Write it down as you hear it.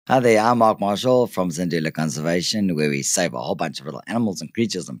Hi there, I'm Mark Marshall from Zindula Conservation, where we save a whole bunch of little animals and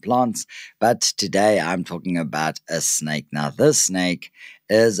creatures and plants. But today I'm talking about a snake. Now, this snake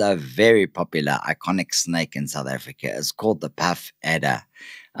is a very popular, iconic snake in South Africa. It's called the puff adder.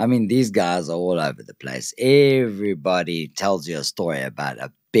 I mean, these guys are all over the place. Everybody tells you a story about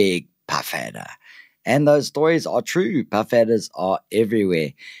a big puff adder. And those stories are true. Puff adders are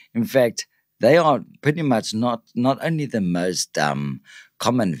everywhere. In fact, they are pretty much not only the most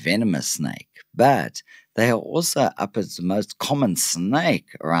common venomous snake, but they are also up as the most common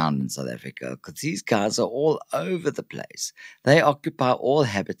snake around in South Africa because these guys are all over the place. They occupy all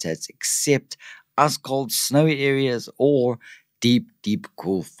habitats except ice cold, snowy areas or deep,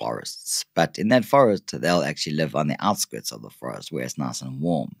 cool forests. But in that forest, they'll actually live on the outskirts of the forest where it's nice and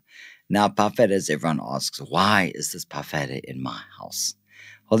warm. Now, puff adders, everyone asks, why is this puff adder in my house?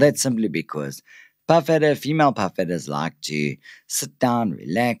 Well, that's simply because female puff adders like to sit down,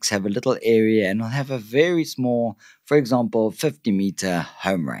 relax, have a little area, and will have a very small, for example, 50-meter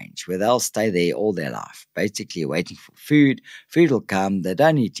home range where they'll stay there all their life, basically waiting for food. Food will come, they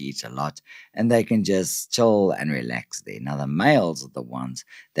don't need to eat a lot, and they can just chill and relax there. Now, the males are the ones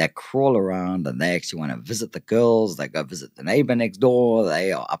that crawl around and they actually want to visit the girls, they go visit the neighbor next door,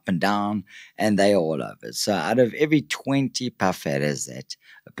 they are up and down, and they are all over. So, out of every 20 puff adders that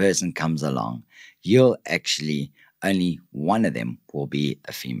a person comes along, you'll actually only one of them will be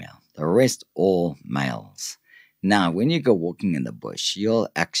a female. The rest all males. Now, when you go walking in the bush, you'll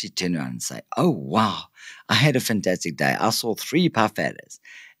actually turn around and say, "Oh wow, I had a fantastic day. I saw 3 puff adders."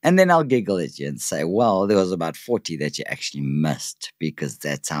 And then I'll giggle at you and say, "Well, there was about 40 that you actually missed because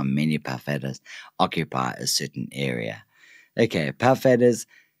that's how many puff adders occupy a certain area." Okay, puff adders,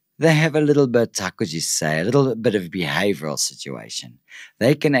 they have a little bit, how could you say, a little bit of behavioral situation.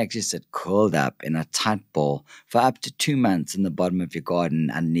 They can actually sit curled up in a tight ball for up to 2 months in the bottom of your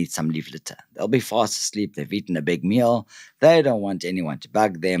garden underneath some leaf litter. They'll be fast asleep, they've eaten a big meal, they don't want anyone to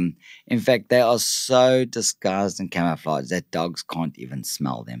bug them. In fact, they are so disguised and camouflaged that dogs can't even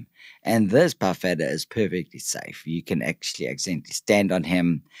smell them. And this puff adder is perfectly safe. You can actually accidentally stand on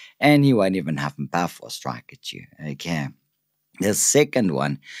him and he won't even huff and puff or strike at you. Okay. The second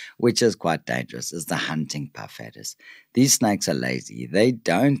one, which is quite dangerous, is the hunting puff adders. These snakes are lazy. They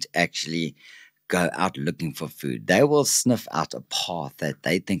don't actually go out looking for food. They will sniff out a path that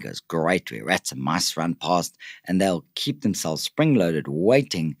they think is great where rats and mice run past, and they'll keep themselves spring loaded,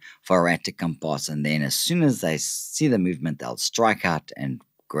 waiting for a rat to come past. And then, as soon as they see the movement, they'll strike out and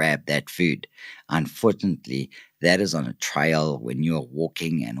grab that food. Unfortunately, that is on a trail when you're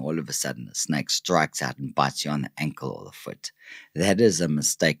walking and all of a sudden a snake strikes out and bites you on the ankle or the foot. That is a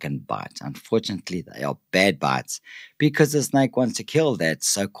mistaken bite. Unfortunately, they are bad bites because the snake wants to kill that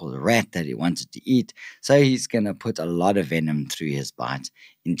so called rat that he wanted to eat. So he's going to put a lot of venom through his bite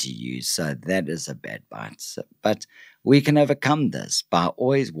into you. So that is a bad bite. But we can overcome this by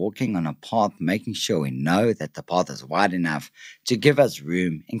always walking on a path, making sure we know that the path is wide enough to give us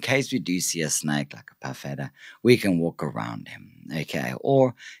room in case we do see a snake like a puff adder. We can walk around him, okay?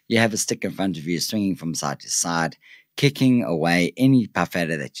 Or you have a stick in front of you swinging from side to side, kicking away any puff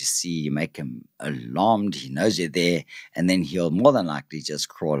adder that you see. You make him alarmed, he knows you're there, and then he'll more than likely just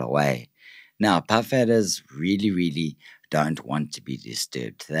crawl away. Now, puff adders really don't want to be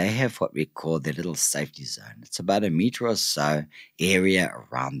disturbed. They have what we call their little safety zone. It's about a meter or so area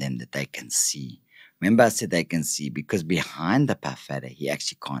around them that they can see. Remember, I said they can see because behind the puff adder, he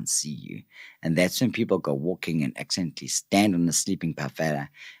actually can't see you. And that's when people go walking and accidentally stand on the sleeping puff adder,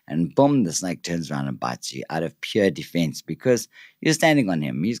 and boom, the snake turns around and bites you out of pure defense because you're standing on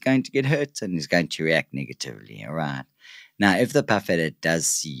him. He's going to get hurt and he's going to react negatively, all right? Now, if the puff adder does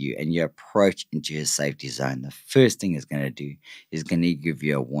see you and you approach into his safety zone, the first thing he's going to do is going to give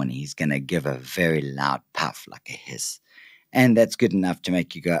you a warning. He's going to give a very loud puff, like a hiss. And that's good enough to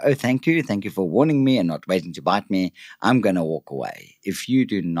make you go, "Oh, thank you. Thank you for warning me and not waiting to bite me. I'm going to walk away." If you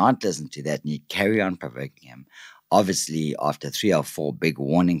do not listen to that and you carry on provoking him, obviously, after 3 or 4 big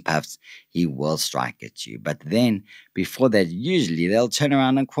warning puffs, he will strike at you. But then, before that, usually they'll turn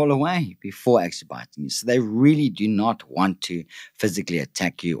around and crawl away before actually biting you. So they really do not want to physically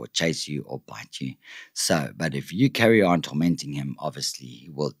attack you or chase you or bite you. So, but if you carry on tormenting him, obviously he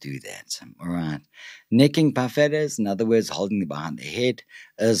will do that. All right. Necking puff adders, in other words, holding them behind the head,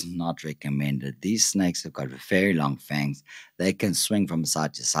 is not recommended. These snakes have got very long fangs. They can swing from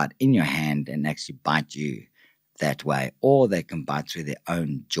side to side in your hand and actually bite you that way, or they can bite through their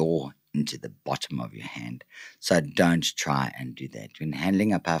own jaw into the bottom of your hand. So don't try and do that. When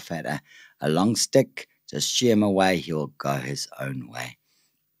handling a puff adder, a long stick, just shoo him away, he'll go his own way.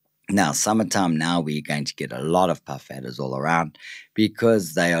 Now, summertime now, we're going to get a lot of puff adders all around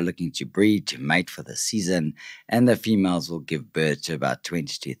because they are looking to breed, to mate for the season, and the females will give birth to about 20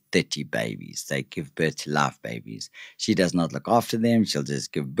 to 30 babies. They give birth to live babies. She does not look after them. She'll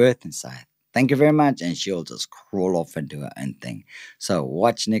just give birth and say, "Thank you very much," and she'll just crawl off into her own thing. So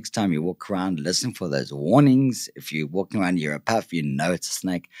watch next time you walk around, listen for those warnings. If you're walking around, you're a puff, you know it's a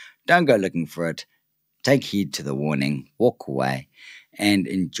snake. Don't go looking for it. Take heed to the warning, walk away, and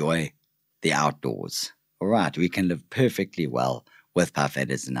enjoy the outdoors. All right, we can live perfectly well with puff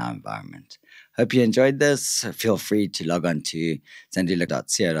adders in our environment. Hope you enjoyed this. Feel free to log on to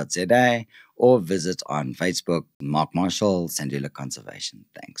sandula.co.za or visit on Facebook, Mark Marshall, Sandula Conservation.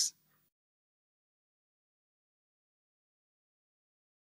 Thanks.